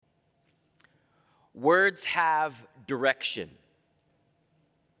words have direction.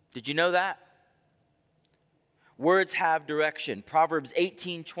 Did you know that? Words have direction. Proverbs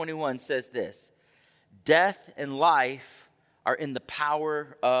 18:21 says this: death and life are in the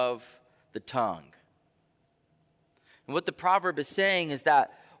power of the tongue. And what the proverb is saying is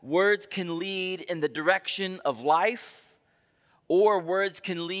that words can lead in the direction of life, or words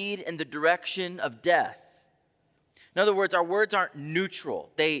can lead in the direction of death. In other words, our words aren't neutral.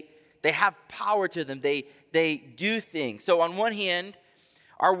 They have power to them. They do things. So on one hand,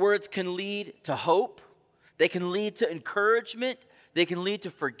 our words can lead to hope. They can lead to encouragement. They can lead to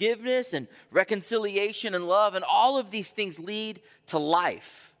forgiveness and reconciliation and love. And all of these things lead to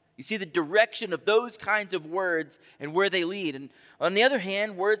life. You see the direction of those kinds of words and where they lead. And on the other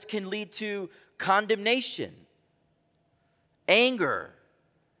hand, words can lead to condemnation, anger,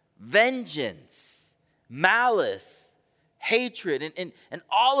 vengeance, malice, hatred. And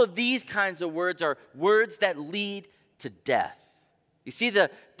all of these kinds of words are words that lead to death. You see the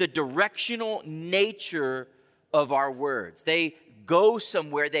directional nature of our words. They go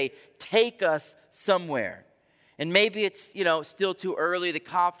somewhere. They take us somewhere. And maybe it's, still too early. The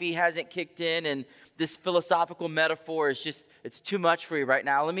coffee hasn't kicked in, and this philosophical metaphor is it's too much for you right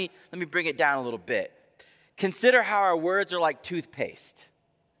now. Let me bring it down a little bit. Consider how our words are like toothpaste.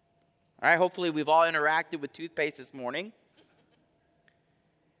 All right, hopefully we've all interacted with toothpaste this morning.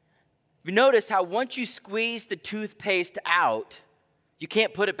 You notice how once you squeeze the toothpaste out, you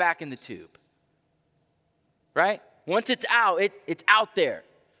can't put it back in the tube, right? Once it's out, it's out there.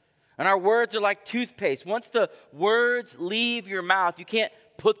 And our words are like toothpaste. Once the words leave your mouth, you can't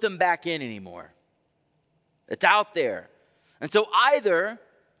put them back in anymore. It's out there. And so either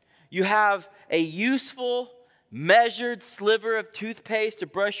you have a useful, measured sliver of toothpaste to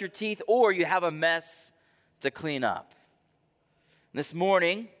brush your teeth, or you have a mess to clean up. This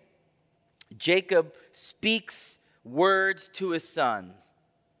morning, Jacob speaks words to his son.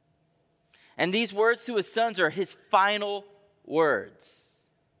 And these words to his sons are his final words.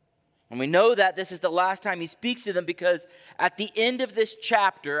 And we know that this is the last time he speaks to them, because at the end of this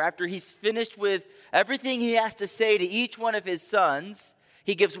chapter, after he's finished with everything he has to say to each one of his sons,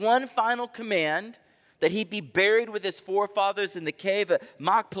 he gives one final command that he be buried with his forefathers in the cave at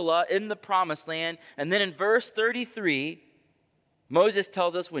Machpelah in the promised land. And then in verse 33, Moses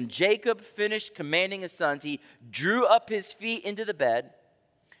tells us when Jacob finished commanding his sons, he drew up his feet into the bed,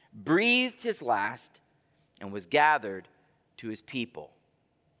 breathed his last, and was gathered to his people.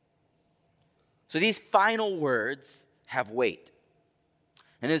 So these final words have weight.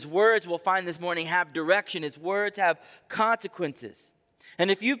 And his words, we'll find this morning, have direction. His words have consequences.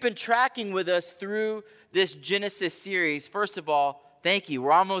 And if you've been tracking with us through this Genesis series, first of all, thank you.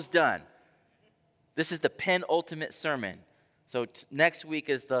 We're almost done. This is the penultimate sermon. So next week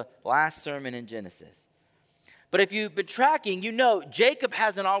is the last sermon in Genesis. But if you've been tracking, you know Jacob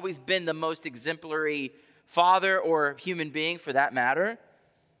hasn't always been the most exemplary father or human being for that matter.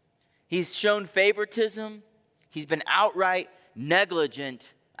 He's shown favoritism. He's been outright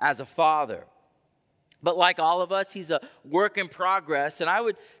negligent as a father. But like all of us, he's a work in progress. And I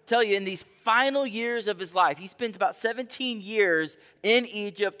would tell you, in these final years of his life, he spends about 17 years in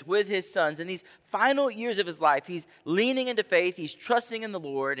Egypt with his sons. In these final years of his life, he's leaning into faith. He's trusting in the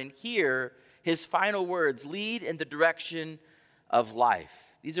Lord. And here, his final words lead in the direction of life.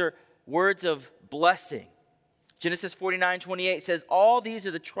 These are words of blessing. Genesis 49:28 says, all these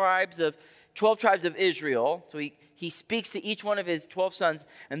are the 12 tribes of Israel. So he speaks to each one of his 12 sons.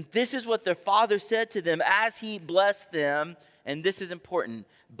 And this is what their father said to them as he blessed them. And this is important.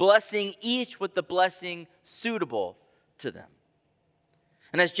 Blessing each with the blessing suitable to them.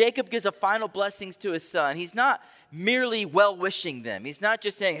 And as Jacob gives a final blessings to his son, he's not merely well-wishing them. He's not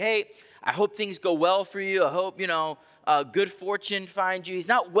just saying, hey, I hope things go well for you. I hope, good fortune finds you. He's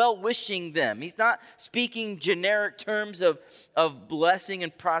not well-wishing them. He's not speaking generic terms of blessing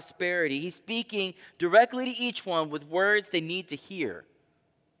and prosperity. He's speaking directly to each one with words they need to hear.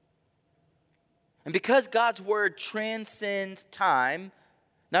 And because God's word transcends time,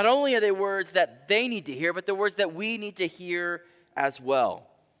 not only are they words that they need to hear, but they're words that we need to hear as well.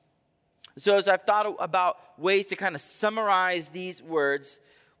 So as I've thought about ways to kind of summarize these words,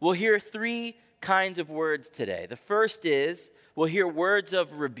 we'll hear three kinds of words today. The first is, we'll hear words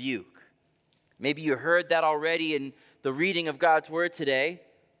of rebuke. Maybe you heard that already in the reading of God's word today.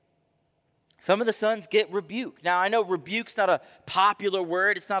 Some of the sons get rebuked. Now, I know rebuke's not a popular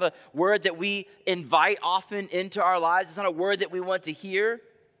word. It's not a word that we invite often into our lives. It's not a word that we want to hear.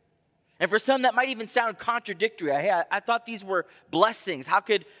 And for some, that might even sound contradictory. Hey, I thought these were blessings. How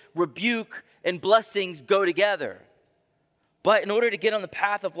could rebuke and blessings go together? But in order to get on the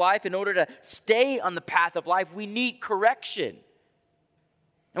path of life, in order to stay on the path of life, we need correction.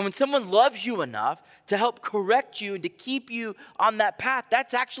 And when someone loves you enough to help correct you and to keep you on that path,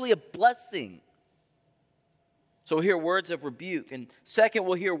 that's actually a blessing. So we'll hear words of rebuke. And second,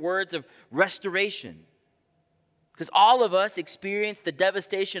 we'll hear words of restoration. Because all of us experience the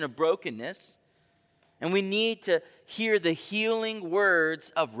devastation of brokenness. And we need to hear the healing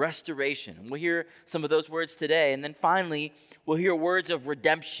words of restoration. And we'll hear some of those words today. And then finally, we'll hear words of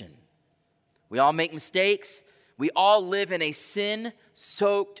redemption. We all make mistakes. We all live in a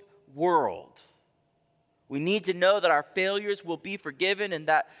sin-soaked world. We need to know that our failures will be forgiven and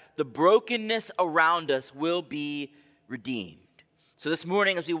that the brokenness around us will be redeemed. So this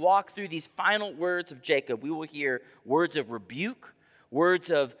morning, as we walk through these final words of Jacob, we will hear words of rebuke,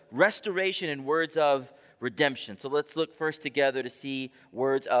 words of restoration, and words of redemption. So let's look first together to see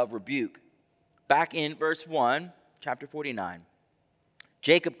words of rebuke. Back in verse 1, chapter 49.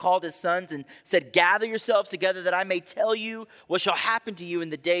 Jacob called his sons and said, "Gather yourselves together that I may tell you what shall happen to you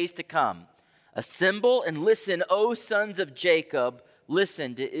in the days to come. Assemble and listen, O sons of Jacob,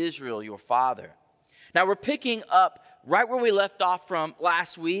 listen to Israel your father." Now we're picking up right where we left off from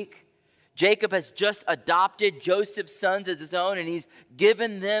last week. Jacob has just adopted Joseph's sons as his own, and he's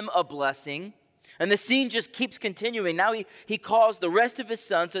given them a blessing. And the scene just keeps continuing. Now he calls the rest of his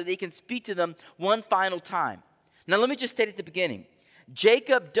sons so that he can speak to them one final time. Now let me just state at the beginning.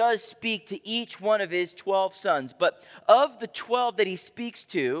 Jacob does speak to each one of his 12 sons, but of the 12 that he speaks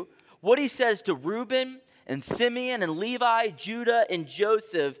to, what he says to Reuben and Simeon and Levi, Judah and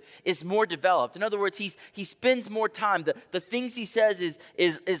Joseph is more developed. In other words, he spends more time. The things he says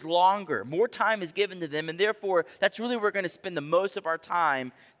is longer. More time is given to them, and therefore, that's really where we're going to spend the most of our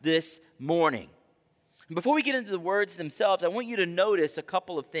time this morning. Before we get into the words themselves, I want you to notice a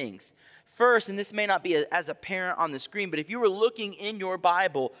couple of things. First, and this may not be as apparent on the screen, but if you were looking in your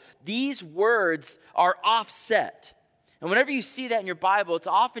Bible, these words are offset. And whenever you see that in your Bible, it's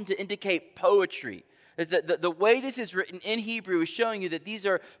often to indicate poetry. The way this is written in Hebrew is showing you that these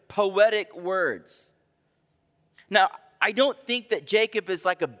are poetic words. Now, I don't think that Jacob is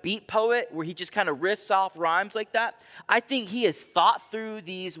like a beat poet where he just kind of riffs off rhymes like that. I think he has thought through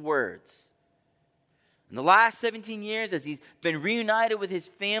these words. In the last 17 years, as he's been reunited with his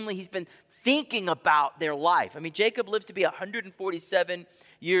family, he's been thinking about their life. I mean, Jacob lived to be 147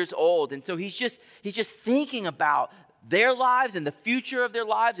 years old. And so he's just thinking about their lives and the future of their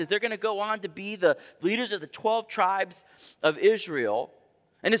lives as they're going to go on to be the leaders of the 12 tribes of Israel.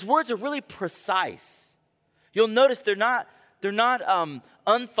 And his words are really precise. You'll notice they're not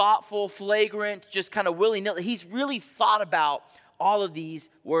unthoughtful, flagrant, just kind of willy-nilly. He's really thought about all of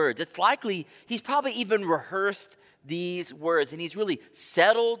these words. It's likely he's probably even rehearsed these words, and he's really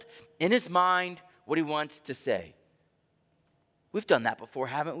settled in his mind what he wants to say. We've done that before,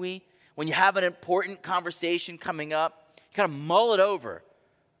 haven't we? When you have an important conversation coming up, you kind of mull it over.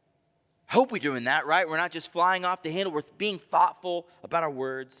 Hope we're doing that, right? We're not just flying off the handle. We're being thoughtful about our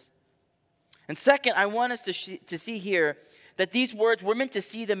words. And second, I want us to see here that these words, we're meant to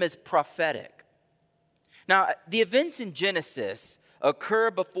see them as prophetic. Now, the events in Genesis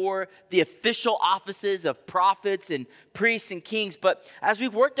occur before the official offices of prophets and priests and kings. But as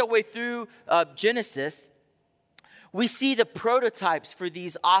we've worked our way through Genesis, we see the prototypes for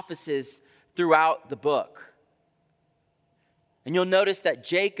these offices throughout the book. And you'll notice that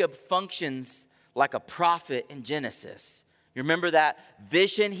Jacob functions like a prophet in Genesis. You remember that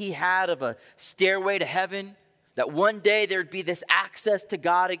vision he had of a stairway to heaven? That one day there'd be this access to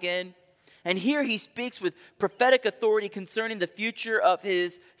God again. And here he speaks with prophetic authority concerning the future of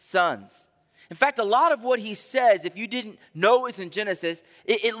his sons. In fact, a lot of what he says, if you didn't know it was in Genesis,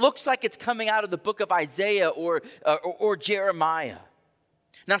 it looks like it's coming out of the book of Isaiah or Jeremiah.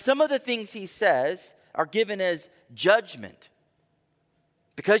 Now, some of the things he says are given as judgment.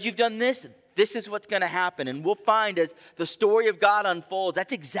 Because you've done this, this is what's going to happen. And we'll find as the story of God unfolds,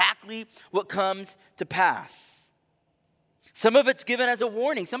 that's exactly what comes to pass. Some of it's given as a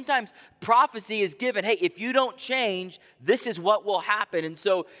warning. Sometimes prophecy is given, hey, if you don't change, this is what will happen. And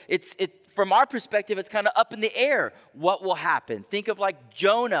so from our perspective, it's kind of up in the air what will happen. Think of like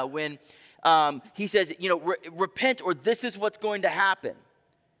Jonah when he says, repent or this is what's going to happen.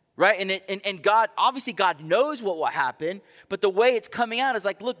 Right? And God, obviously God knows what will happen, but the way it's coming out is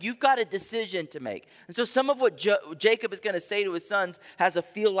like, look, you've got a decision to make. And so some of what Jacob is going to say to his sons has a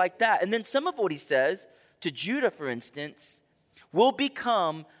feel like that. And then some of what he says to Judah, for instance, will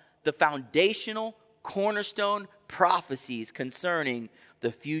become the foundational cornerstone prophecies concerning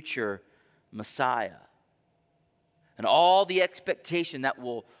the future Messiah. And all the expectation that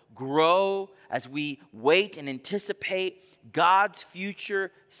will grow as we wait and anticipate God's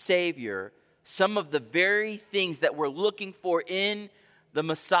future Savior, some of the very things that we're looking for in the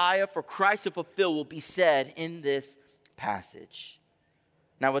Messiah for Christ to fulfill will be said in this passage.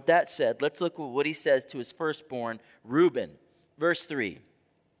 Now, with that said, let's look at what he says to his firstborn, Reuben. Verse 3.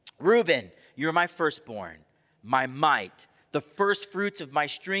 Reuben, you're my firstborn, my might, the first fruits of my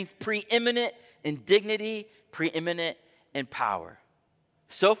strength, preeminent in dignity, preeminent in power.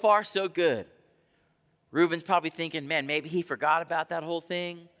 So far, so good. Reuben's probably thinking, man, maybe he forgot about that whole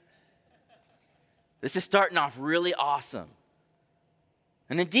thing. This is starting off really awesome.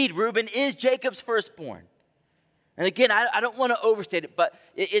 And indeed, Reuben is Jacob's firstborn. And again, I don't want to overstate it, but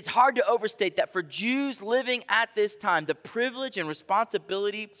it's hard to overstate that for Jews living at this time, the privilege and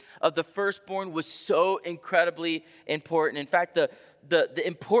responsibility of the firstborn was so incredibly important. In fact, the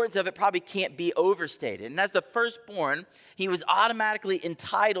importance of it probably can't be overstated. And as the firstborn, he was automatically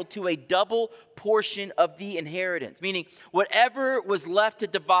entitled to a double portion of the inheritance, meaning whatever was left to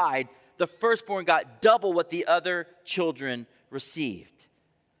divide, the firstborn got double what the other children received.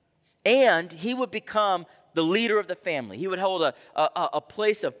 And he would become the leader of the family. He would hold a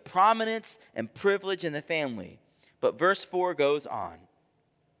place of prominence and privilege in the family. But verse 4 goes on.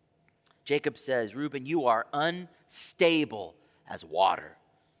 Jacob says, Reuben, you are unstable as water.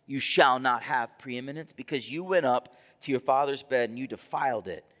 You shall not have preeminence because you went up to your father's bed and you defiled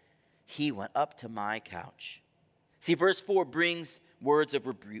it. He went up to my couch. See, verse 4 brings words of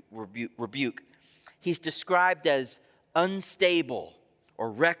rebuke. He's described as unstable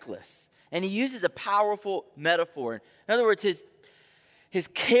or reckless. And he uses a powerful metaphor. In other words, his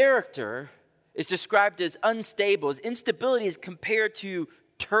character is described as unstable. His instability is compared to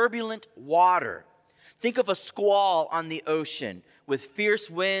turbulent water. Think of a squall on the ocean with fierce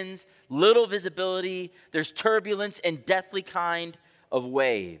winds, little visibility. There's turbulence and deathly kind of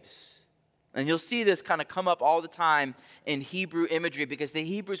waves. And you'll see this kind of come up all the time in Hebrew imagery because the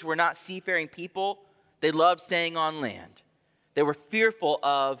Hebrews were not seafaring people. They loved staying on land. They were fearful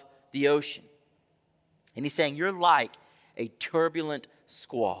of the ocean. And he's saying, you're like a turbulent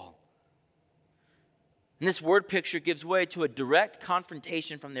squall. And this word picture gives way to a direct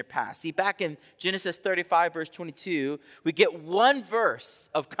confrontation from their past. See, back in Genesis 35, verse 22, we get one verse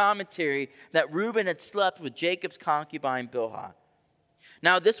of commentary that Reuben had slept with Jacob's concubine Bilhah.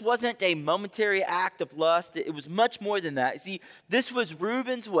 Now, this wasn't a momentary act of lust. It was much more than that. See, this was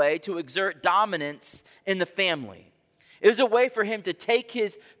Reuben's way to exert dominance in the family. It was a way for him to take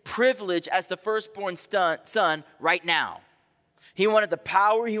his privilege as the firstborn son right now. He wanted the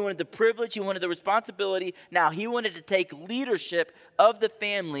power, he wanted the privilege, he wanted the responsibility. Now he wanted to take leadership of the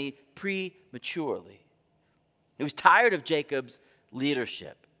family prematurely. He was tired of Jacob's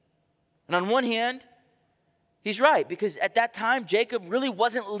leadership. And on one hand, he's right, because at that time, Jacob really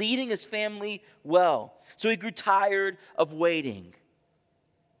wasn't leading his family well. So he grew tired of waiting.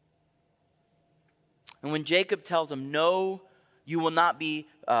 And when Jacob tells him, no, you will not be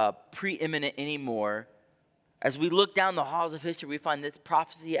preeminent anymore, as we look down the halls of history, we find this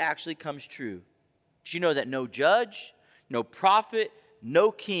prophecy actually comes true. Did you know that no judge, no prophet, no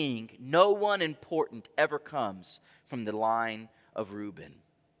king, no one important ever comes from the line of Reuben?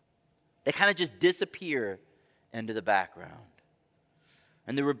 They kind of just disappear into the background.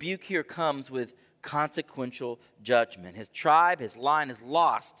 And the rebuke here comes with consequential judgment. His tribe, his line has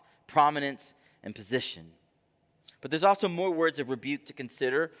lost prominence and position. But there's also more words of rebuke to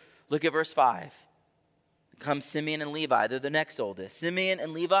consider. Look at verse 5. Comes Simeon and Levi. They're the next oldest. Simeon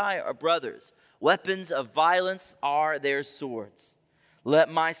and Levi are brothers. Weapons of violence are their swords.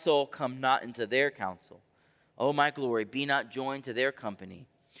 Let my soul come not into their counsel. O my glory, be not joined to their company.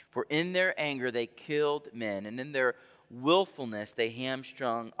 For in their anger they killed men, and in their willfulness they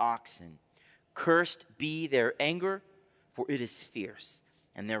hamstrung oxen. Cursed be their anger, for it is fierce,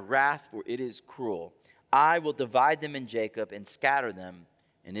 and their wrath, for it is cruel. I will divide them in Jacob and scatter them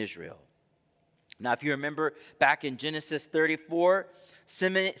in Israel. Now, if you remember back in Genesis 34,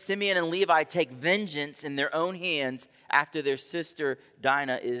 Simeon and Levi take vengeance in their own hands after their sister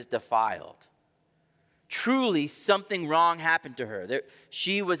Dinah is defiled. Truly, something wrong happened to her.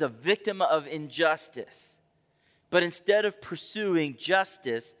 She was a victim of injustice. But instead of pursuing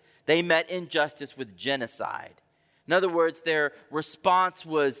justice, they met injustice with genocide. In other words, their response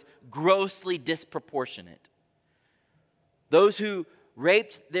was grossly disproportionate. Those who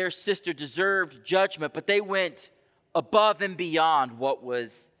raped their sister deserved judgment, but they went above and beyond what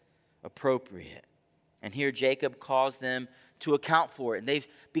was appropriate. And here Jacob calls them to account for it.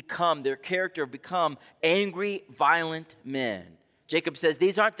 And their character have become angry, violent men. Jacob says,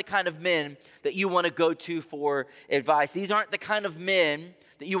 these aren't the kind of men that you want to go to for advice. These aren't the kind of men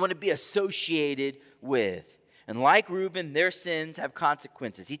that you want to be associated with. And like Reuben, their sins have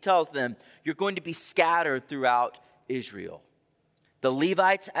consequences. He tells them, you're going to be scattered throughout Israel. The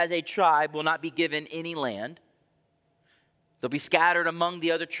Levites as a tribe will not be given any land. They'll be scattered among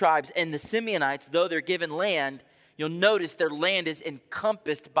the other tribes. And the Simeonites, though they're given land, you'll notice their land is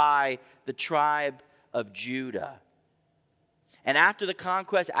encompassed by the tribe of Judah. And after the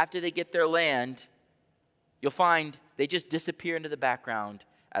conquest, after they get their land, you'll find they just disappear into the background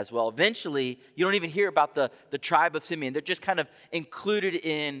as well. Eventually, you don't even hear about the tribe of Simeon. They're just kind of included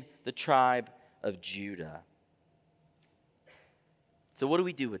in the tribe of Judah. So what do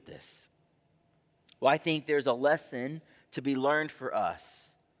we do with this? Well, I think there's a lesson to be learned for us.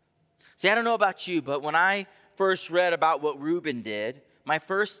 See, I don't know about you, but when I first read about what Reuben did, my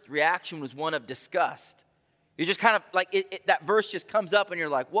first reaction was one of disgust. You just kind of like that verse just comes up and you're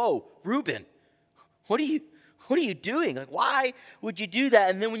like, whoa, Reuben, what are you doing? Like, why would you do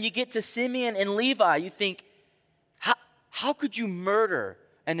that? And then when you get to Simeon and Levi, you think, how could you murder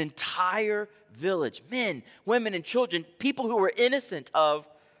an entire village? Men, women, and children, people who were innocent of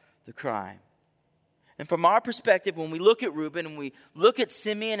the crime. And from our perspective, when we look at Reuben and we look at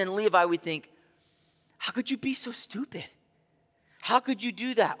Simeon and Levi, we think, how could you be so stupid? How could you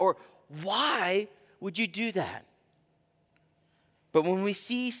do that? Or why would you do that? But when we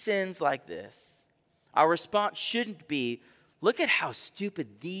see sins like this, our response shouldn't be, look at how stupid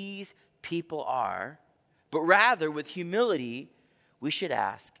these people are, but rather with humility, we should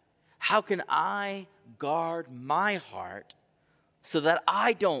ask, how can I guard my heart so that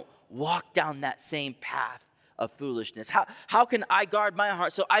I don't walk down that same path of foolishness? How can I guard my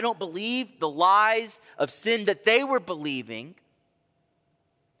heart so I don't believe the lies of sin that they were believing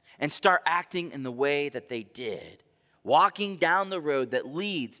and start acting in the way that they did, walking down the road that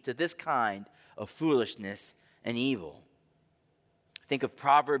leads to this kind of foolishness and evil? Think of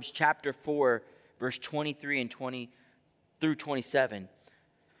Proverbs chapter 4, verse 23 and 20 through 27.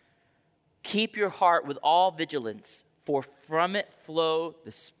 Keep your heart with all vigilance, for from it flow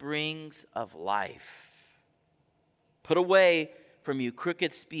the springs of life. Put away from you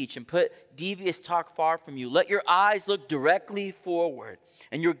crooked speech and put devious talk far from you. Let your eyes look directly forward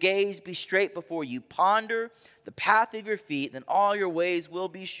and your gaze be straight before you. Ponder the path of your feet, then all your ways will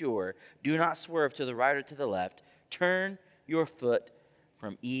be sure. Do not swerve to the right or to the left. Turn your foot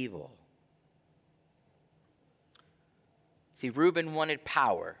from evil. See, Reuben wanted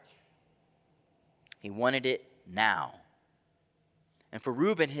power. He wanted it now. And for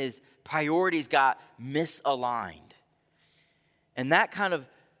Reuben, his priorities got misaligned. And that kind of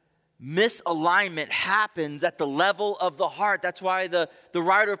misalignment happens at the level of the heart. That's why the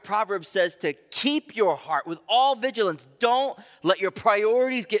writer of Proverbs says to keep your heart with all vigilance. Don't let your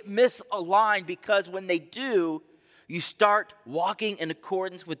priorities get misaligned, because when they do, you start walking in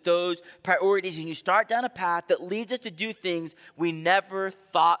accordance with those priorities and you start down a path that leads us to do things we never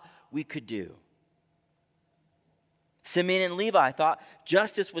thought we could do. Simeon and Levi thought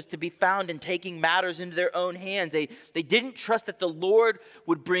justice was to be found in taking matters into their own hands. They didn't trust that the Lord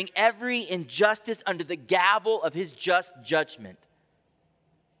would bring every injustice under the gavel of his just judgment.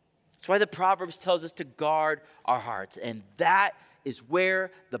 That's why the Proverbs tells us to guard our hearts. And that is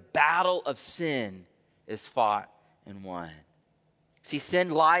where the battle of sin is fought and won. See, sin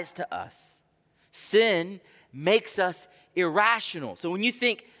lies to us. Sin makes us irrational. So when you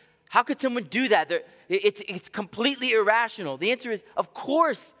think, how could someone do that? It's completely irrational. The answer is, of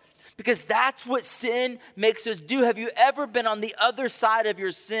course, because that's what sin makes us do. Have you ever been on the other side of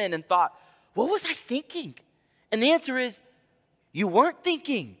your sin and thought, what was I thinking? And the answer is, you weren't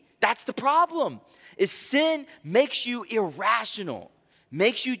thinking. That's the problem. Is sin makes you irrational,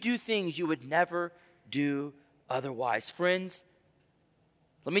 makes you do things you would never do otherwise. Friends,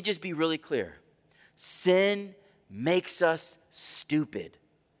 let me just be really clear. Sin makes us stupid.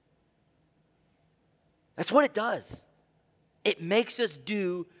 That's what it does. It makes us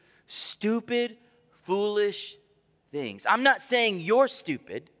do stupid, foolish things. I'm not saying you're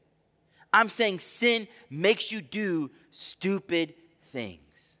stupid. I'm saying sin makes you do stupid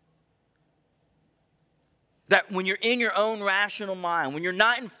things. That when you're in your own rational mind, when you're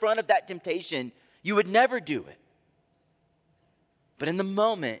not in front of that temptation, you would never do it. But in the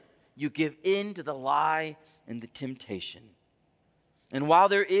moment, you give in to the lie and the temptation. And while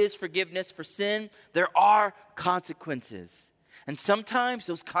there is forgiveness for sin, there are consequences. And sometimes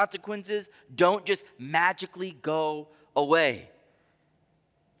those consequences don't just magically go away.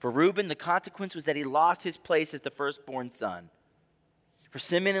 For Reuben, the consequence was that he lost his place as the firstborn son. For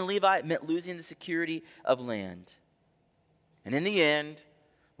Simeon and Levi, it meant losing the security of land. And in the end,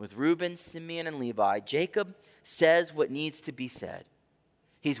 with Reuben, Simeon, and Levi, Jacob says what needs to be said.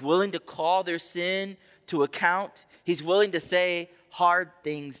 He's willing to call their sin to account. He's willing to say hard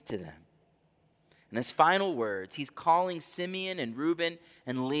things to them. In his final words, he's calling Simeon and Reuben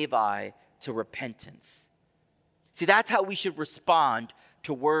and Levi to repentance. See, that's how we should respond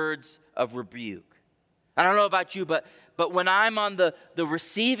to words of rebuke. I don't know about you, but when I'm on the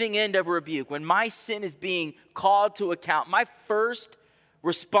receiving end of a rebuke, when my sin is being called to account, my first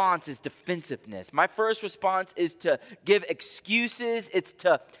response is defensiveness. My first response is to give excuses. It's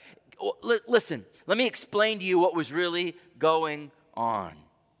to, listen, let me explain to you what was really going on.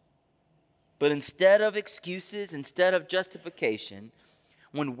 But instead of excuses, instead of justification,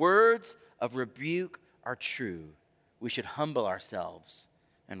 when words of rebuke are true, we should humble ourselves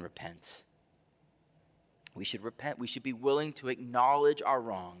and repent. We should repent. We should be willing to acknowledge our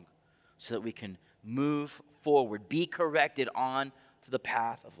wrong so that we can move forward, be corrected on to the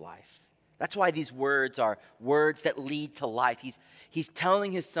path of life. That's why these words are words that lead to life. He's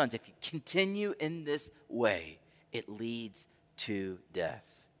telling his sons, if you continue in this way, it leads to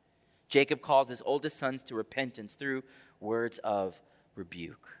death. Jacob calls his oldest sons to repentance through words of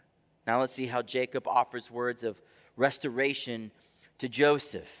rebuke. Now let's see how Jacob offers words of restoration to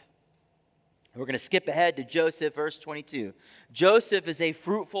Joseph. We're going to skip ahead to Joseph, verse 22. Joseph is a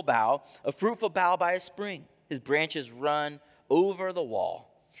fruitful bough by a spring. His branches run over the wall.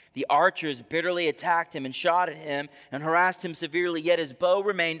 The archers bitterly attacked him and shot at him and harassed him severely, yet his bow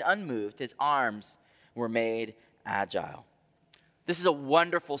remained unmoved. His arms were made agile. This is a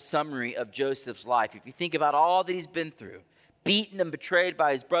wonderful summary of Joseph's life. If you think about all that he's been through, beaten and betrayed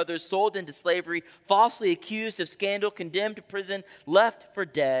by his brothers, sold into slavery, falsely accused of scandal, condemned to prison, left for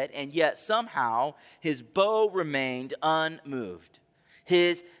dead, and yet somehow his bow remained unmoved.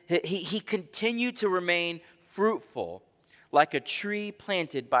 He continued to remain fruitful like a tree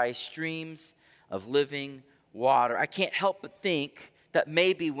planted by streams of living water. I can't help but think that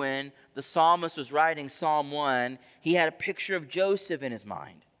maybe when the psalmist was writing Psalm 1, he had a picture of Joseph in his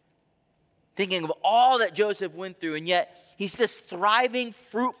mind, thinking of all that Joseph went through, and yet he's this thriving,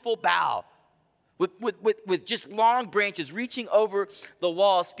 fruitful bough with just long branches reaching over the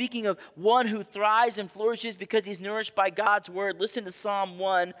wall. Speaking of one who thrives and flourishes because he's nourished by God's word, listen to Psalm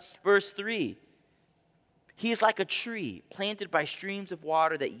 1, verse 3. He is like a tree planted by streams of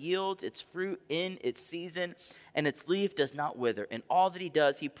water that yields its fruit in its season, and its leaf does not wither. In all that he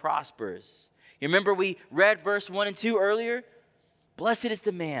does, he prospers. You remember we read verse 1 and 2 earlier? Blessed is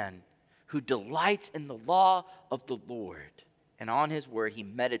the man who delights in the law of the Lord, and on his word he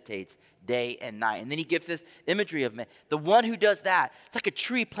meditates day and night. And then he gives this imagery of man. The one who does that, it's like a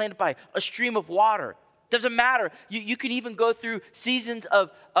tree planted by a stream of water. Doesn't matter. You can even go through seasons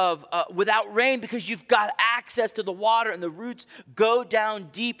of without rain because you've got access to the water and the roots go down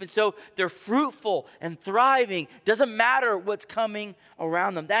deep. And so they're fruitful and thriving. Doesn't matter what's coming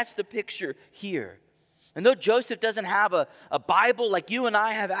around them. That's the picture here. And though Joseph doesn't have a Bible like you and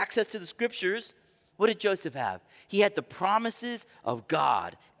I have access to the scriptures, what did Joseph have? He had the promises of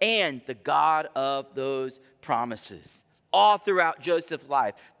God and the God of those promises. All throughout Joseph's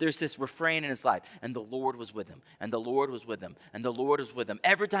life, there's this refrain in his life, and the Lord was with him, and the Lord was with him, and the Lord was with him.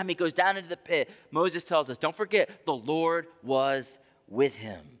 Every time he goes down into the pit, Moses tells us, don't forget, the Lord was with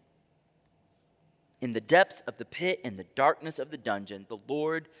him. In the depths of the pit, in the darkness of the dungeon, the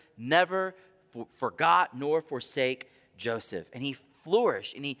Lord never forgot nor forsake Joseph. And he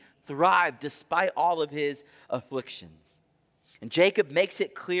flourished and he thrived despite all of his afflictions. And Jacob makes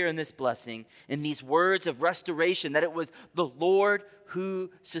it clear in this blessing, in these words of restoration, that it was the Lord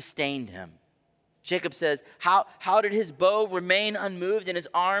who sustained him. Jacob says, how did his bow remain unmoved and his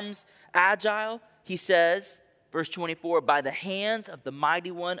arms agile? He says, verse 24, by the hand of the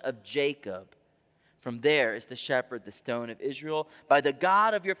mighty one of Jacob. From there is the shepherd, the stone of Israel, by the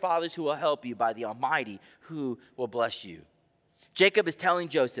God of your fathers who will help you, by the Almighty who will bless you. Jacob is telling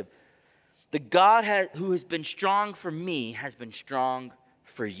Joseph, the God who has been strong for me has been strong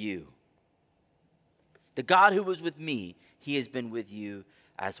for you. The God who was with me, he has been with you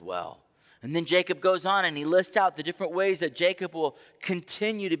as well. And then Jacob goes on and he lists out the different ways that Jacob will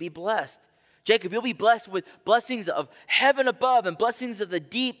continue to be blessed. Jacob, you'll be blessed with blessings of heaven above and blessings of the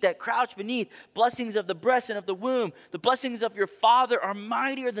deep that crouch beneath, blessings of the breast and of the womb. The blessings of your father are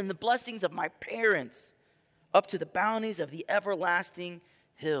mightier than the blessings of my parents, up to the bounties of the everlasting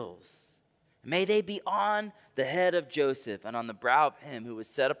hills. May they be on the head of Joseph and on the brow of him who was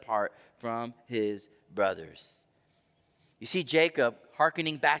set apart from his brothers. You see Jacob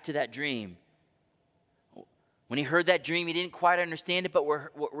hearkening back to that dream. When he heard that dream, he didn't quite understand it, but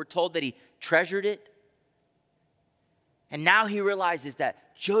we're told that he treasured it. And now he realizes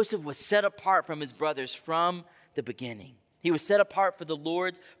that Joseph was set apart from his brothers from the beginning. He was set apart for the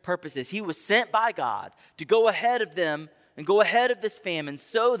Lord's purposes. He was sent by God to go ahead of them and go ahead of this famine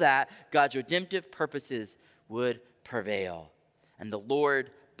so that God's redemptive purposes would prevail. And the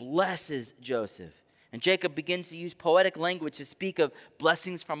Lord blesses Joseph. And Jacob begins to use poetic language to speak of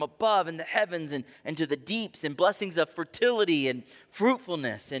blessings from above in the heavens and to the deeps, and blessings of fertility and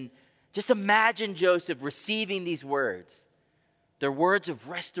fruitfulness. And just imagine Joseph receiving these words. They're words of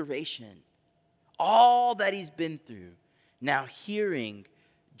restoration. All that he's been through. Now hearing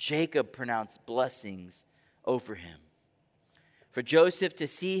Jacob pronounce blessings over him. For Joseph to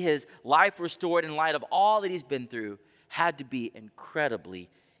see his life restored in light of all that he's been through had to be incredibly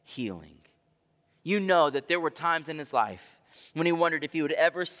healing. You know that there were times in his life when he wondered if he would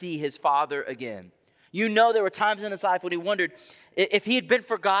ever see his father again. You know there were times in his life when he wondered if he had been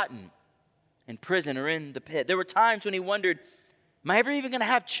forgotten in prison or in the pit. There were times when he wondered, am I ever even going to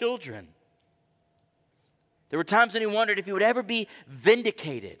have children? There were times when he wondered if he would ever be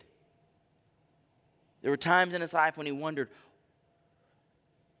vindicated. There were times in his life when he wondered,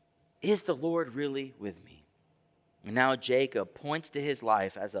 is the Lord really with me? And now Jacob points to his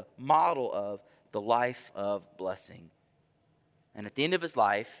life as a model of the life of blessing. And at the end of his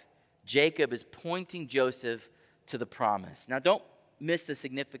life, Jacob is pointing Joseph to the promise. Now don't miss the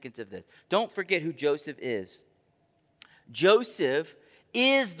significance of this. Don't forget who Joseph is. Joseph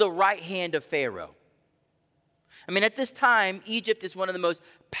is the right hand of Pharaoh. I mean, at this time, Egypt is one of the most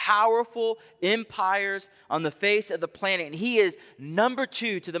powerful empires on the face of the planet. And he is number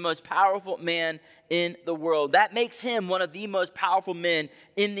 2 to the most powerful man in the world. That makes him one of the most powerful men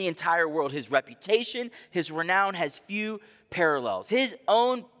in the entire world. His reputation, his renown has few parallels. His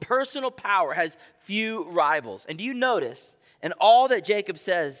own personal power has few rivals. And do you notice, in all that Jacob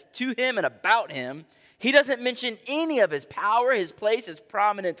says to him and about him, he doesn't mention any of his power, his place, his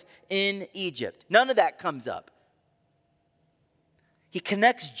prominence in Egypt. None of that comes up. He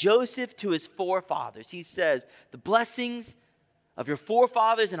connects Joseph to his forefathers. He says, the blessings of your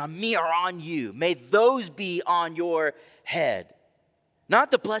forefathers and on me are on you. May those be on your head.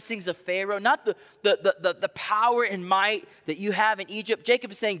 Not the blessings of Pharaoh, not the power and might that you have in Egypt.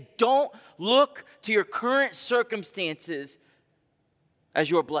 Jacob is saying, don't look to your current circumstances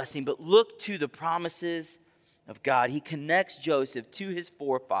as your blessing, but look to the promises of God. He connects Joseph to his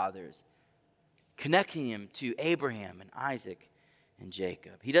forefathers, connecting him to Abraham and Isaac and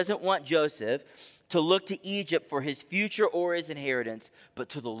Jacob. He doesn't want Joseph to look to Egypt for his future or his inheritance, but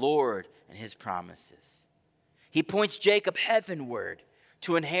to the Lord and his promises. He points Jacob heavenward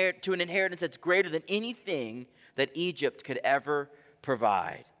to an inheritance that's greater than anything that Egypt could ever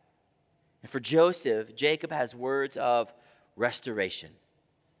provide. And for Joseph, Jacob has words of restoration.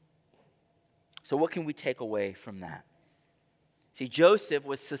 So what can we take away from that? See, Joseph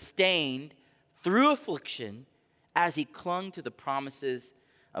was sustained through affliction as he clung to the promises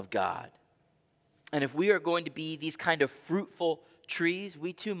of God. And if we are going to be these kind of fruitful trees,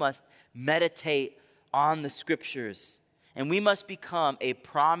 we too must meditate on the scriptures. And we must become a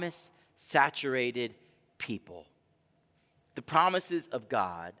promise-saturated people. The promises of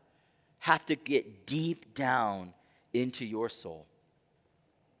God have to get deep down into your soul.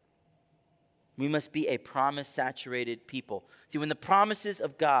 We must be a promise-saturated people. See, when the promises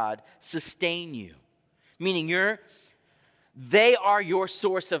of God sustain you, meaning they are your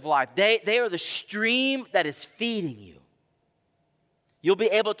source of life. They are the stream that is feeding you. You'll be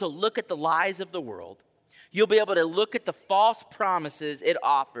able to look at the lies of the world. You'll be able to look at the false promises it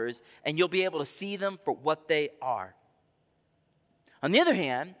offers, and you'll be able to see them for what they are. On the other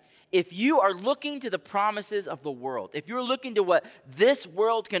hand, if you are looking to the promises of the world, if you're looking to what this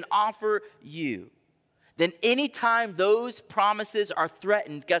world can offer you, then anytime those promises are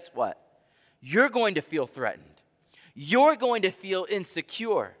threatened, guess what? You're going to feel threatened. You're going to feel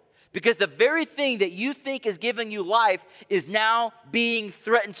insecure because the very thing that you think is giving you life is now being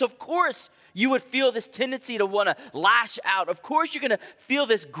threatened. So of course you would feel this tendency to want to lash out. Of course you're going to feel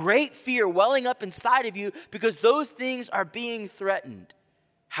this great fear welling up inside of you because those things are being threatened.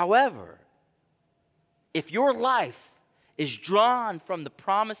 However, if your life is drawn from the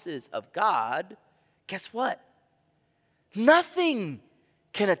promises of God, guess what? Nothing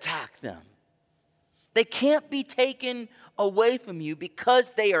can attack them. They can't be taken away from you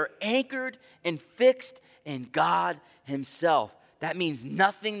because they are anchored and fixed in God himself. That means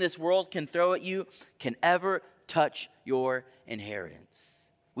nothing this world can throw at you can ever touch your inheritance.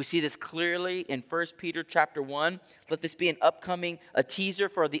 We see this clearly in 1 Peter chapter 1. Let this be a teaser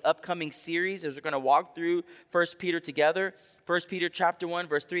for the upcoming series as we're going to walk through 1 Peter together. 1 Peter chapter 1,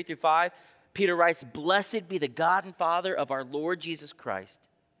 verse 3 through 5. Peter writes, "Blessed be the God and Father of our Lord Jesus Christ.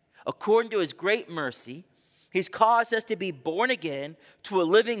 According to his great mercy, He's caused us to be born again to a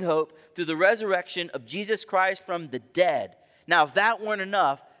living hope through the resurrection of Jesus Christ from the dead. Now, if that weren't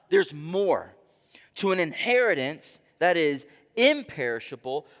enough, there's more. To an inheritance that is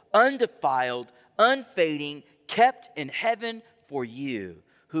imperishable, undefiled, unfading, kept in heaven for you,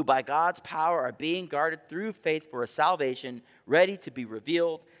 who by God's power are being guarded through faith for a salvation ready to be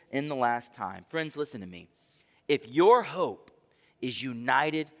revealed in the last time. Friends, listen to me. If your hope is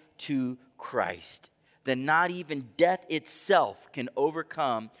united to Christ, then not even death itself can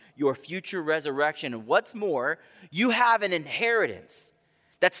overcome your future resurrection. And what's more, you have an inheritance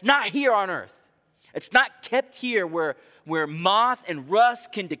that's not here on earth. It's not kept here where moth and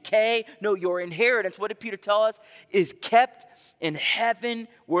rust can decay. No, your inheritance, what did Peter tell us, is kept in heaven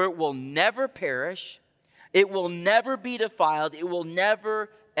where it will never perish. It will never be defiled. It will never,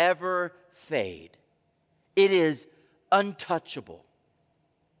 ever fade. It is untouchable.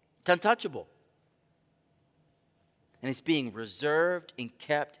 It's untouchable. And it's being reserved and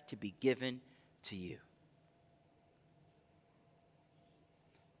kept to be given to you.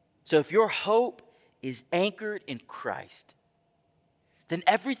 So if your hope is anchored in Christ, then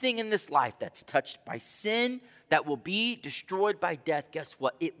everything in this life that's touched by sin, that will be destroyed by death, guess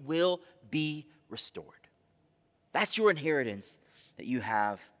what? It will be restored. That's your inheritance that you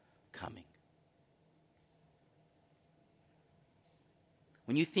have coming.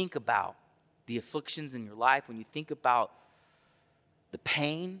 When you think about the afflictions in your life, when you think about the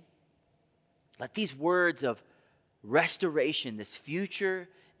pain, let these words of restoration, this future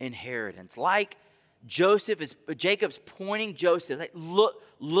inheritance, like Jacob's pointing Joseph, like,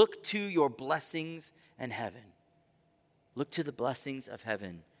 look to your blessings in heaven. Look to the blessings of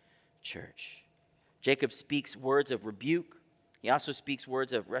heaven, church. Jacob speaks words of rebuke. He also speaks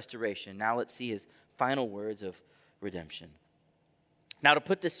words of restoration. Now let's see his final words of redemption. Now, to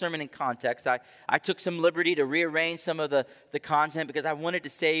put this sermon in context, I took some liberty to rearrange some of the content because I wanted to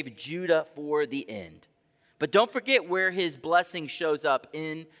save Judah for the end. But don't forget where his blessing shows up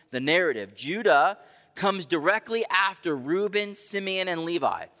in the narrative. Judah comes directly after Reuben, Simeon, and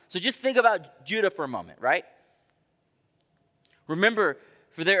Levi. So just think about Judah for a moment, right? Remember,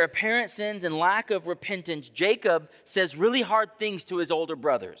 for their apparent sins and lack of repentance, Jacob says really hard things to his older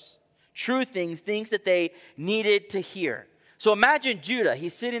brothers. True things that they needed to hear. So imagine Judah.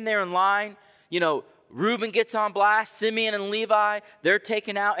 He's sitting there in line. Reuben gets on blast. Simeon and Levi, they're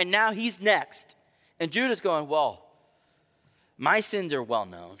taken out. And now he's next. And Judah's going, well, my sins are well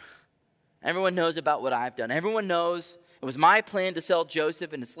known. Everyone knows about what I've done. Everyone knows it was my plan to sell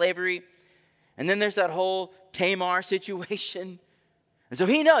Joseph into slavery. And then there's that whole Tamar situation. And so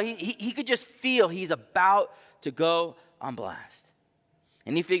he could just feel he's about to go on blast.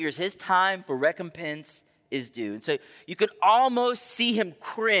 And he figures his time for recompense is due. And so you can almost see him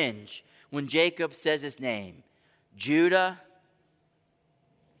cringe when Jacob says his name. Judah,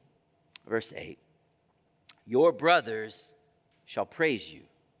 verse 8. Your brothers shall praise you.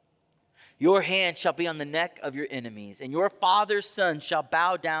 Your hand shall be on the neck of your enemies, and your father's son shall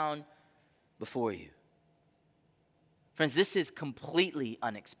bow down before you. Friends, this is completely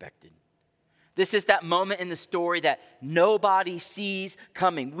unexpected. This is that moment in the story that nobody sees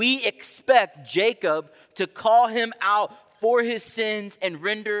coming. We expect Jacob to call him out for his sins and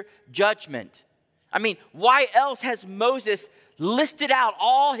render judgment. I mean, why else has Moses listed out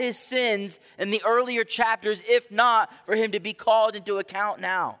all his sins in the earlier chapters, if not for him to be called into account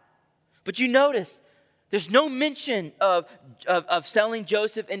now? But you notice, there's no mention of selling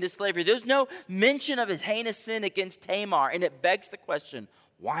Joseph into slavery. There's no mention of his heinous sin against Tamar. And it begs the question,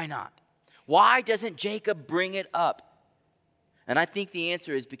 why not? Why doesn't Jacob bring it up? And I think the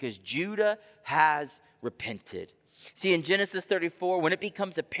answer is because Judah has repented. See, in Genesis 34, when it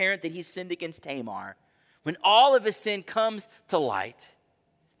becomes apparent that he sinned against Tamar, when all of his sin comes to light,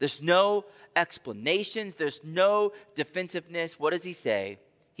 there's no explanations, there's no defensiveness. What does he say?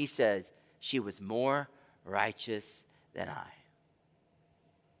 He says, she was more righteous than I.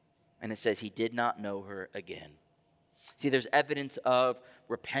 And it says he did not know her again. See, there's evidence of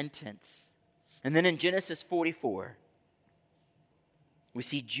repentance. And then in Genesis 44, we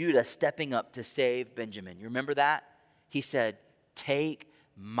see Judah stepping up to save Benjamin. You remember that? He said, take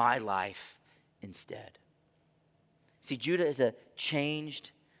my life instead. See, Judah is a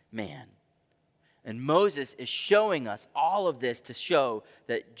changed man. And Moses is showing us all of this to show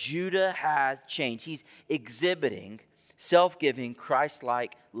that Judah has changed. He's exhibiting self-giving,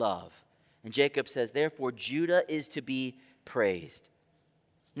 Christ-like love. And Jacob says, therefore, Judah is to be praised.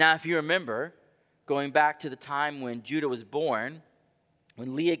 Now, if you remember, going back to the time when Judah was born,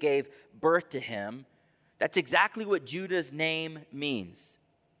 when Leah gave birth to him, that's exactly what Judah's name means.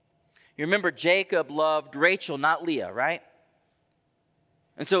 You remember Jacob loved Rachel, not Leah, right?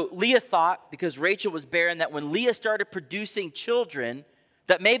 And so Leah thought, because Rachel was barren, that when Leah started producing children,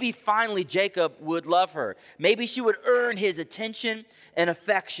 that maybe finally Jacob would love her. Maybe she would earn his attention and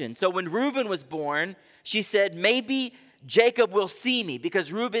affection. So when Reuben was born, she said, maybe Jacob will see me,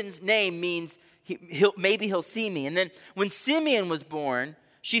 because Reuben's name means maybe he'll see me. And then when Simeon was born,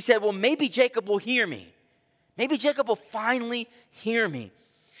 she said, well, maybe Jacob will hear me. Maybe Jacob will finally hear me.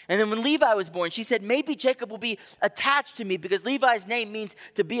 And then when Levi was born, she said, maybe Jacob will be attached to me, because Levi's name means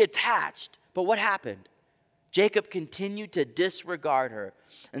to be attached. But what happened? Jacob continued to disregard her.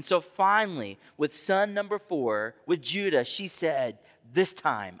 And so finally, with son number 4, with Judah, she said, this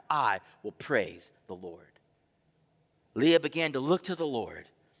time I will praise the Lord. Leah began to look to the Lord.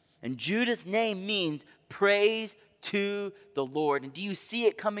 And Judah's name means praise to the Lord. And do you see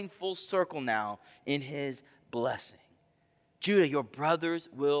it coming full circle now in his blessing? Judah, your brothers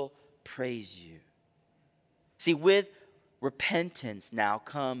will praise you. See, with repentance now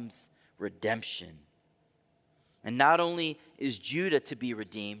comes redemption. And not only is Judah to be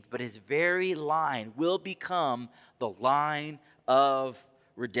redeemed, but his very line will become the line of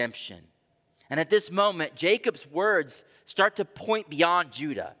redemption. And at this moment, Jacob's words start to point beyond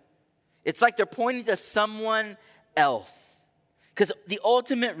Judah. It's like they're pointing to someone else. Because the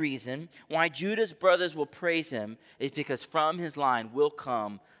ultimate reason why Judah's brothers will praise him is because from his line will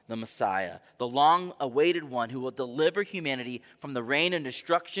come the Messiah, the long-awaited one who will deliver humanity from the reign and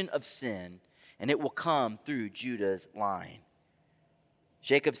destruction of sin, and it will come through Judah's line.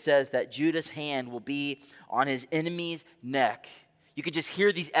 Jacob says that Judah's hand will be on his enemy's neck. You can just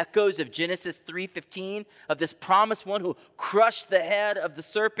hear these echoes of Genesis 3:15, of this promised one who crushed the head of the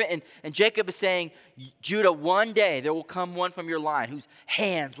serpent. And Jacob is saying, Judah, one day there will come one from your line whose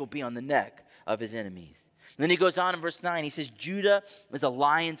hands will be on the neck of his enemies. And then he goes on in verse 9. He says, Judah is a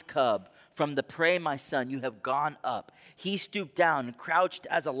lion's cub. From the prey, my son, you have gone up. He stooped down and crouched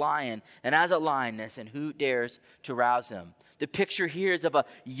as a lion and as a lioness, and who dares to rouse him? The picture here is of a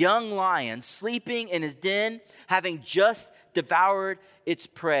young lion sleeping in his den, having just devoured its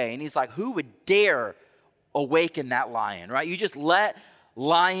prey. And he's like, who would dare awaken that lion, right? You just let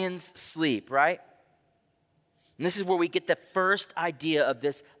lions sleep, right? And this is where we get the first idea of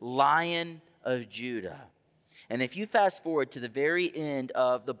this Lion of Judah. And if you fast forward to the very end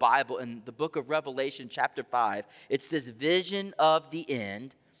of the Bible in the book of Revelation chapter 5, it's this vision of the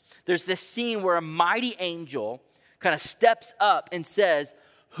end. There's this scene where a mighty angel kind of steps up and says,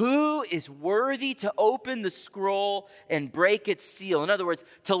 who is worthy to open the scroll and break its seal? In other words,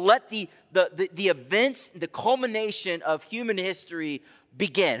 to let the events, the culmination of human history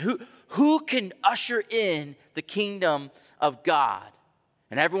begin. Who can usher in the kingdom of God?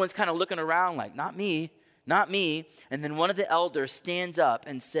 And everyone's kind of looking around like, not me. Not me. And then one of the elders stands up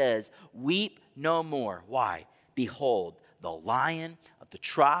and says, weep no more. Why? Behold, the Lion of the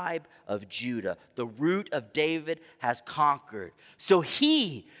tribe of Judah, the root of David, has conquered. So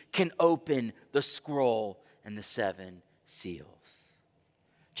he can open the scroll and the 7 seals.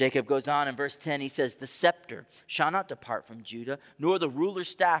 Jacob goes on in verse 10. He says, the scepter shall not depart from Judah, nor the ruler's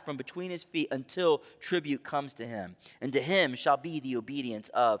staff from between his feet, until tribute comes to him. And to him shall be the obedience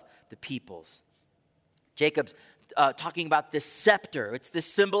of the peoples. Jacob's talking about this scepter. It's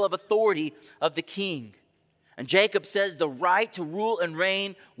this symbol of authority of the king. And Jacob says the right to rule and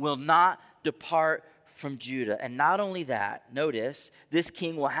reign will not depart from Judah. And not only that, notice, this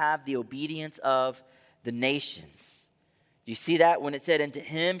king will have the obedience of the nations. You see that when it said, and to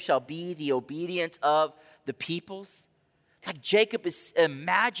him shall be the obedience of the peoples? It's like Jacob is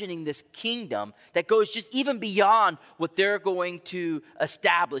imagining this kingdom that goes just even beyond what they're going to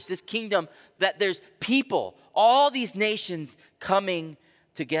establish. This kingdom that there's people, all these nations coming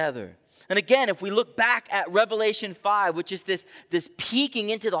together. And again, if we look back at Revelation 5, which is this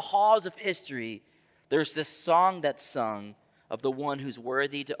peeking into the halls of history, there's this song that's sung of the one who's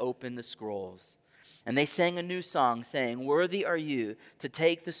worthy to open the scrolls. And they sang a new song saying, worthy are you to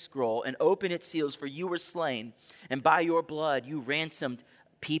take the scroll and open its seals, for you were slain, and by your blood you ransomed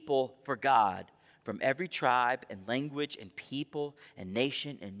people for God from every tribe and language and people and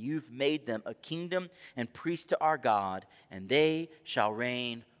nation, and you've made them a kingdom and priests to our God, and they shall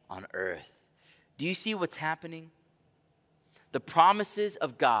reign on earth. Do you see what's happening? The promises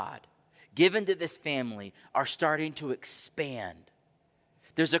of God given to this family are starting to expand.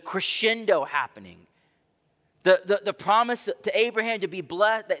 There's a crescendo happening. The promise to Abraham to be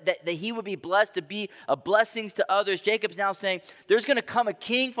blessed, that he would be blessed, to be a blessing to others. Jacob's now saying, there's going to come a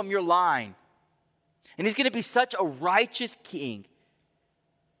king from your line. And he's going to be such a righteous king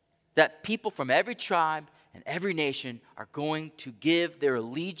that people from every tribe and every nation are going to give their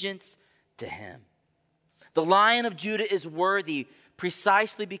allegiance to him. The Lion of Judah is worthy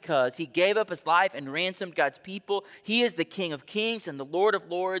precisely because he gave up his life and ransomed God's people. He is the King of kings and the Lord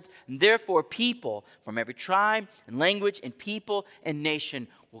of lords, and therefore people from every tribe and language and people and nation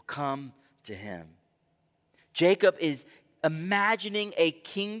will come to him. Jacob is imagining a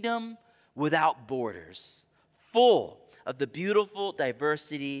kingdom without borders, full of the beautiful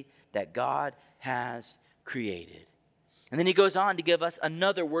diversity that God has created. And then he goes on to give us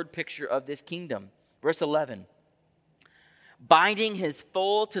another word picture of this kingdom. Verse 11. Binding his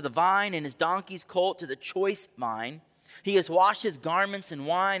foal to the vine and his donkey's colt to the choice vine, he has washed his garments in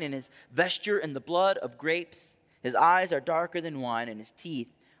wine and his vesture in the blood of grapes. His eyes are darker than wine and his teeth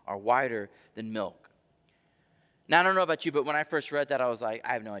are whiter than milk. Now, I don't know about you, but when I first read that, I was like,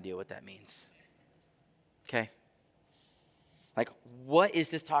 I have no idea what that means. Okay? Like, what is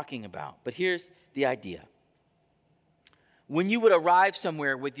this talking about? But here's the idea. When you would arrive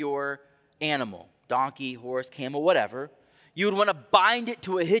somewhere with your animal, donkey, horse, camel, whatever, you would want to bind it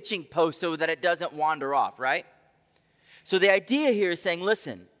to a hitching post so that it doesn't wander off, right? So the idea here is saying,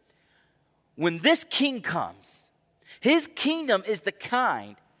 listen, when this king comes, his kingdom is the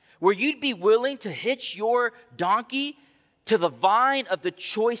kind where you'd be willing to hitch your donkey to the vine of the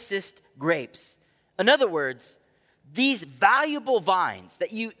choicest grapes. In other words, these valuable vines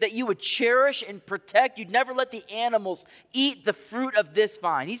that you would cherish and protect, you'd never let the animals eat the fruit of this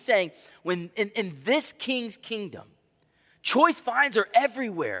vine. He's saying, when in this king's kingdom, choice vines are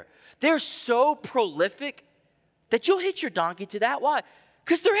everywhere. They're so prolific that you'll hitch your donkey to that. Why?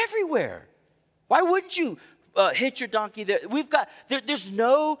 Because they're everywhere. Why wouldn't you hitch your donkey there? There's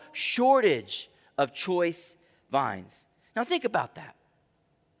no shortage of choice vines. Now think about that.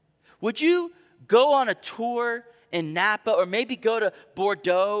 Would you go on a tour in Napa or maybe go to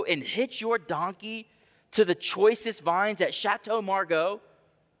Bordeaux and hitch your donkey to the choicest vines at Chateau Margaux?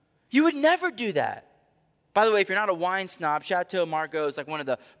 You would never do that. By the way, if you're not a wine snob, Chateau Margaux is like one of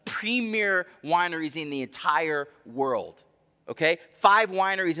the premier wineries in the entire world. Okay? 5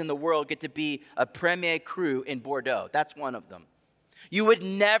 wineries in the world get to be a premier cru in Bordeaux. That's one of them. You would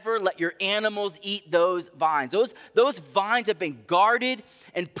never let your animals eat those vines. Those vines have been guarded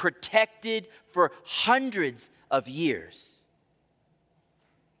and protected for hundreds of years.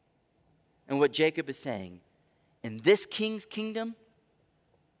 And what Jacob is saying, in this king's kingdom,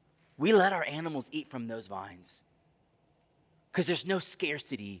 we let our animals eat from those vines because there's no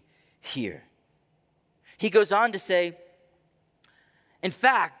scarcity here. He goes on to say, in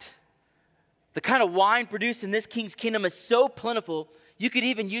fact, the kind of wine produced in this king's kingdom is so plentiful, you could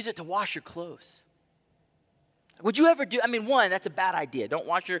even use it to wash your clothes. Would you ever do, one, that's a bad idea. Don't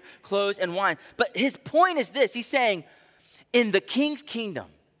wash your clothes and wine. But his point is this. He's saying, in the king's kingdom,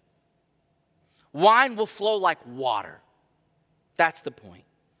 wine will flow like water. That's the point.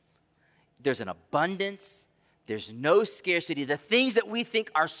 There's an abundance. There's no scarcity. The things that we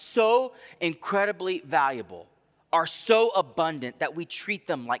think are so incredibly valuable are so abundant that we treat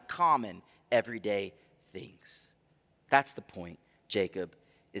them like common, everyday things. That's the point Jacob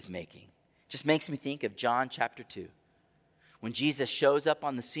is making. Just makes me think of John chapter 2. When Jesus shows up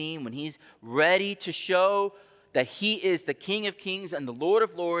on the scene, when he's ready to show that he is the King of kings and the Lord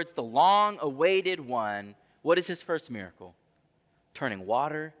of lords, the long-awaited one, what is his first miracle? Turning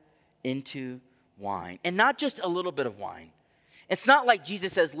water into wine. And not just a little bit of wine. It's not like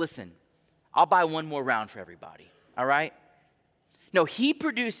Jesus says, listen, I'll buy one more round for everybody, all right? No, he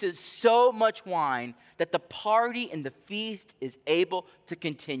produces so much wine that the party and the feast is able to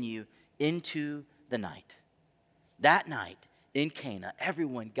continue into the night. That night in Cana,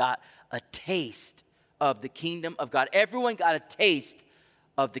 everyone got a taste of the kingdom of God. Everyone got a taste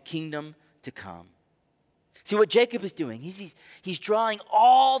of the kingdom to come. See what Jacob is doing, he's drawing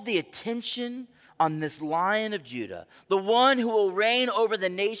all the attention on this Lion of Judah, the one who will reign over the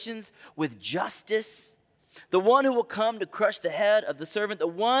nations with justice, the one who will come to crush the head of the servant, the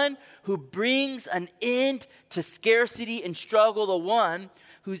one who brings an end to scarcity and struggle, the one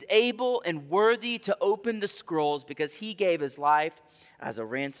who's able and worthy to open the scrolls because he gave his life as a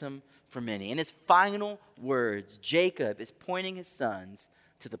ransom for many. In his final words, Jacob is pointing his sons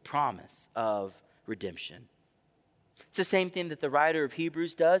to the promise of redemption. It's the same thing that the writer of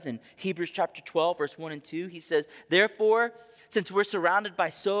Hebrews does in Hebrews chapter 12, verse 1 and 2. He says, therefore, since we're surrounded by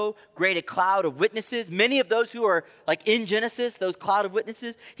so great a cloud of witnesses, many of those who are like in Genesis, those cloud of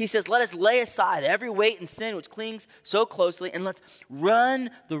witnesses, he says, let us lay aside every weight and sin which clings so closely, and let's run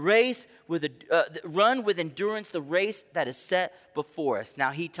with endurance the race that is set before us.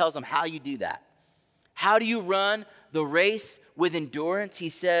 Now he tells them how you do that. How do you run the race with endurance? He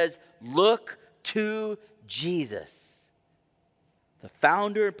says, look to Jesus, the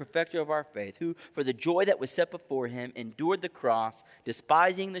founder and perfecter of our faith, who for the joy that was set before him endured the cross,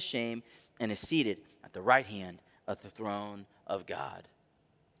 despising the shame, and is seated at the right hand of the throne of God.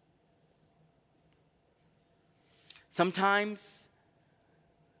 Sometimes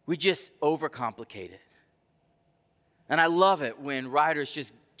we just overcomplicate it. And I love it when writers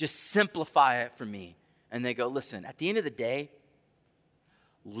just simplify it for me. And they go, listen, at the end of the day,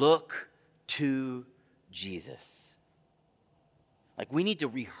 look to Jesus. Like, we need to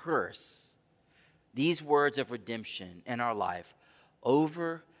rehearse these words of redemption in our life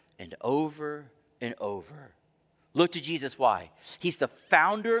over and over and over. Look to Jesus. Why? He's the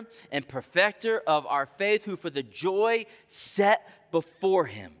founder and perfecter of our faith, who for the joy set before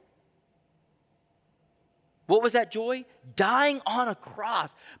him. What was that joy? Dying on a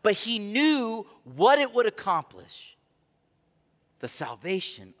cross. But he knew what it would accomplish. The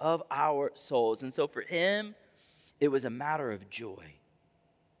salvation of our souls. And so for him, it was a matter of joy.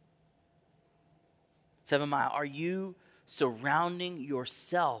 7 Mile, are you surrounding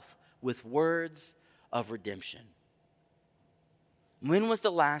yourself with words of redemption? When was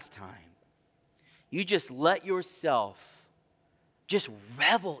the last time you just let yourself just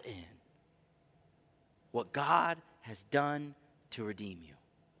revel in what God has done to redeem you?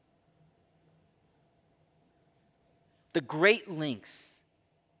 The great lengths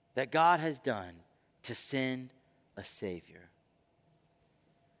that God has done to send a Savior.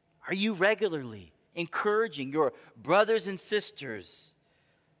 Are you regularly encouraging your brothers and sisters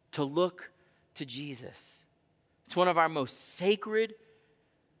to look to Jesus? It's one of our most sacred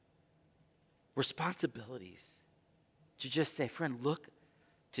responsibilities to just say, friend, look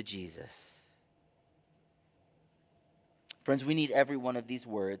to Jesus. Friends, we need every one of these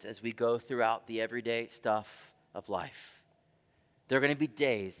words as we go throughout the everyday stuff of life. There are going to be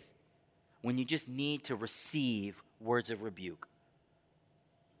days when you just need to receive words of rebuke,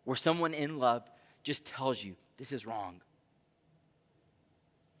 where someone in love just tells you, this is wrong.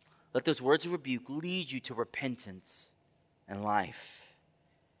 Let those words of rebuke lead you to repentance and life.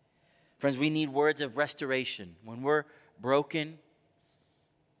 Friends, we need words of restoration. When we're broken,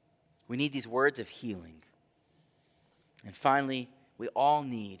 we need these words of healing. And finally, we all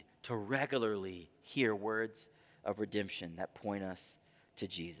need to regularly hear words of redemption that point us to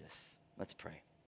Jesus. Let's pray.